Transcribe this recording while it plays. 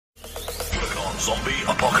Zombie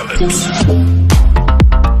apocalypse.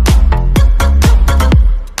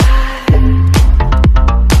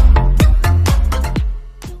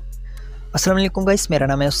 अस्सलाम वालेकुम guys, मेरा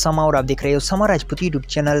नाम है उसामा और आप देख रहे हो उसामा राजपूत यूट्यूब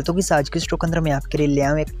चैनल। तो किस आज के स्टॉक अंदर मैं आपके लिए ले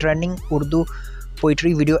आया हूँ एक trending Urdu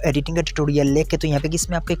poetry video editing का ट्यूटोरियल लेके। तो यहाँ पे किस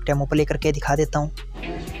मैं आपको एक डेमो पे लेकर के दिखा देता हूँ।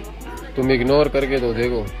 तुम इग्नोर करके तो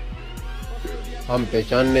देखो, हम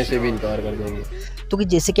पहचानने से भी इनकार कर देंगे। तो कि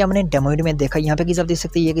जैसे कि हमने डेमो वीडियो में देखा, यहाँ पे किस आप देख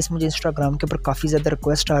सकते हैं, ये किस मुझे इंस्टाग्राम के ऊपर काफ़ी ज़्यादा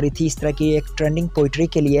रिक्वेस्ट आ रही थी इस तरह की एक ट्रेंडिंग पोइट्री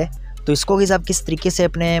के लिए। तो इसको किस आप किस तरीके से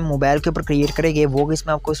अपने मोबाइल के ऊपर क्रिएट करेंगे वो किस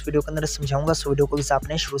मैं आपको इस वीडियो के अंदर समझाऊंगा। सो वीडियो को किस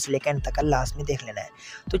आपने शुरू से लेकर अंत तक लाजमी देख लेना है।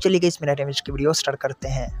 तो चलिए गाइस मेरा टाइम की वीडियो स्टार्ट करते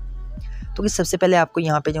हैं। तो किस सबसे पहले आपको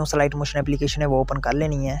यहाँ पे जो स्लाइड मोशन एप्लीकेशन है वो ओपन कर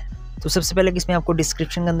लेनी है। तो सबसे पहले किसमें आपको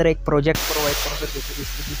डिस्क्रिप्शन के अंदर एक प्रोजेक्ट प्रोवाइड करूँगा, जैसे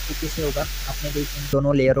इस तरीके से होगा। आपने इन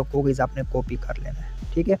दोनों लेयरों को किस आपने कॉपी कर लेना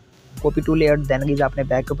है, ठीक है। कॉपी टू लेयर, देन किस आपने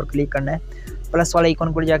बैक के ऊपर क्लिक करना है, प्लस वाला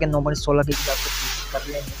आइकन पर जाके 9.16 की आपको कर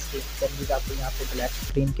लेंगे। आपको यहाँ पे ब्लैक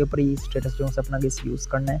स्क्रीन के ऊपर ही स्टेटस जो अपना किस यूज़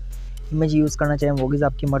करना है, इमेज यूज़ करना चाहें वो किस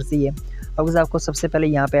आपकी मर्ज़ी है। अब किस आपको सबसे पहले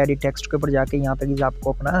यहाँ पे एडिट टेक्स्ट के ऊपर जाके यहाँ पे किस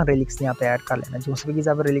आपको अपना रिलिक्स यहाँ पे ऐड कर लेना है, जो भी किस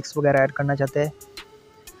आप रिलिक्स वगैरह ऐड करना चाहते हैं।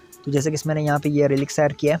 तो जैसे कि मैंने यहाँ पे ये रिलिक्स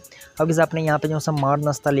ऐड किया है। अब किस आपने यहाँ पे जो सा मार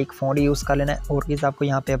नस्तालिक फ़ॉन्ट यूज़ कर लेना है और किस आपको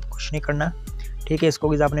यहाँ पे अब कुछ नहीं करना, ठीक है। इसको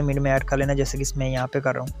किस आपने मिड में ऐड कर लेना है, जैसे कि मैं यहाँ पे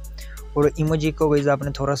कर रहा हूँ। और इमोजी को किस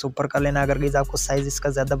आपने थोड़ा सा ऊपर कर लेना। अगर किस आपको साइज़ इसका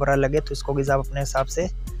ज़्यादा बड़ा लगे तो इसको किस आप अपने हिसाब से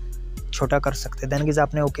छोटा कर सकते हैं। देन किस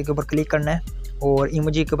आपने ओके के ऊपर क्लिक करना है और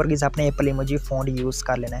इमोजी के ऊपर किस आपने एप्पल इमोजी फ़ॉन्ट यूज़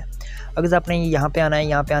कर लेना है। अगर आपने यहाँ पे आना है,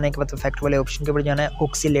 यहाँ पे आने के बाद इफेक्ट वाले ऑप्शन के ऊपर जाना है,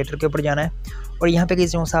 ऑक्सीलेटर के ऊपर जाना है और यहाँ पे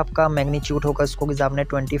किस जो सा आपका मैग्नीट्यूड होगा उसको किस आपने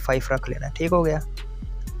 25 रख लेना है, ठीक हो गया।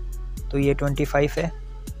 तो ये 25 है।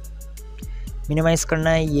 मिनिमाइज़ करना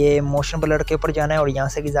है, ये मोशन ब्लर के ऊपर जाना है और यहाँ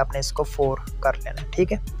से किस आपने इसको 4 कर लेना है,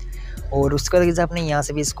 ठीक है। और उसके बाद किस आपने यहाँ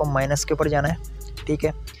से भी इसको माइनस के ऊपर जाना है, ठीक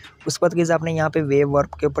है। उसके बाद किस आपने यहाँ पे वेव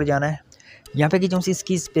वर्ब के ऊपर जाना है। यहाँ पे कि जो सी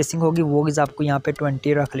इसकी स्पेसिंग होगी वो किस आपको यहाँ पे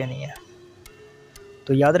 20 रख लेनी है।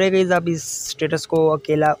 तो याद रहेगा इस आप इस स्टेटस को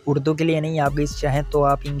अकेला उर्दू के लिए नहीं, आप इस चाहें तो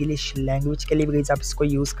आप इंग्लिश लैंग्वेज के लिए भी आप इसको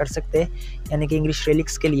यूज़ कर सकते हैं, यानी कि इंग्लिश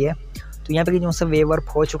रिलिक्स के लिए। तो यहाँ पे जो सा वेव वर्ब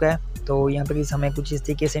हो चुका है। तो यहाँ पे किस हमें कुछ इस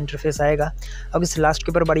तरीके से इंटरफेस आएगा। अब इस लास्ट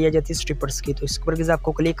के ऊपर बारी आ जाती है स्ट्रिपर्स की। तो इसके ऊपर किस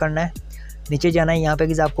आपको क्लिक करना है, नीचे जाना है, यहाँ पे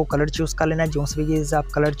किस आपको कलर चूज़ कर लेना है, जो भी किस आप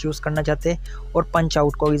कलर चूज़ करना चाहते हैं और पंच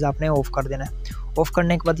आउट को किस आपने ऑफ कर देना है। ऑफ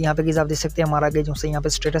करने के बाद यहाँ पे किस आप देख सकते हैं हमारा आगे जो से यहाँ पे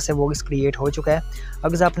स्टेटस है वो किस क्रिएट हो चुका है।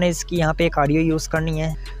 अब किस आपने इसकी यहाँ पे एक ऑडियो यूज़ करनी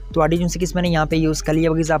है। तो ऑडियो जो से किस मैंने यहाँ पे यूज़ कर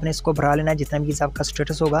लिया, अब किस आपने इसको भरा लेना है जितना भी किस आपका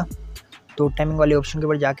स्टेटस होगा। तो टाइमिंग वाले ऑप्शन के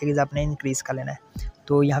ऊपर जाके किस आपने इंक्रीज़ कर लेना है।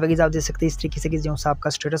 तो यहाँ पे किस आप देख सकते हैं इस तरीके से किस जो सा आपका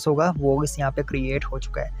स्टेटस होगा वो इस यहाँ पे क्रिएट हो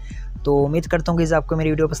चुका है। तो उम्मीद करता हूँ कि आपको मेरी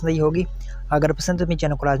वीडियो पसंद आई होगी। अगर पसंद तो मेरे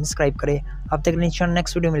चैनल को लाजमी सब्सक्राइब करें। अब तक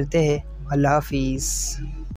नेक्स्ट वीडियो मिलते हैं। अल्लाह हाफिज़।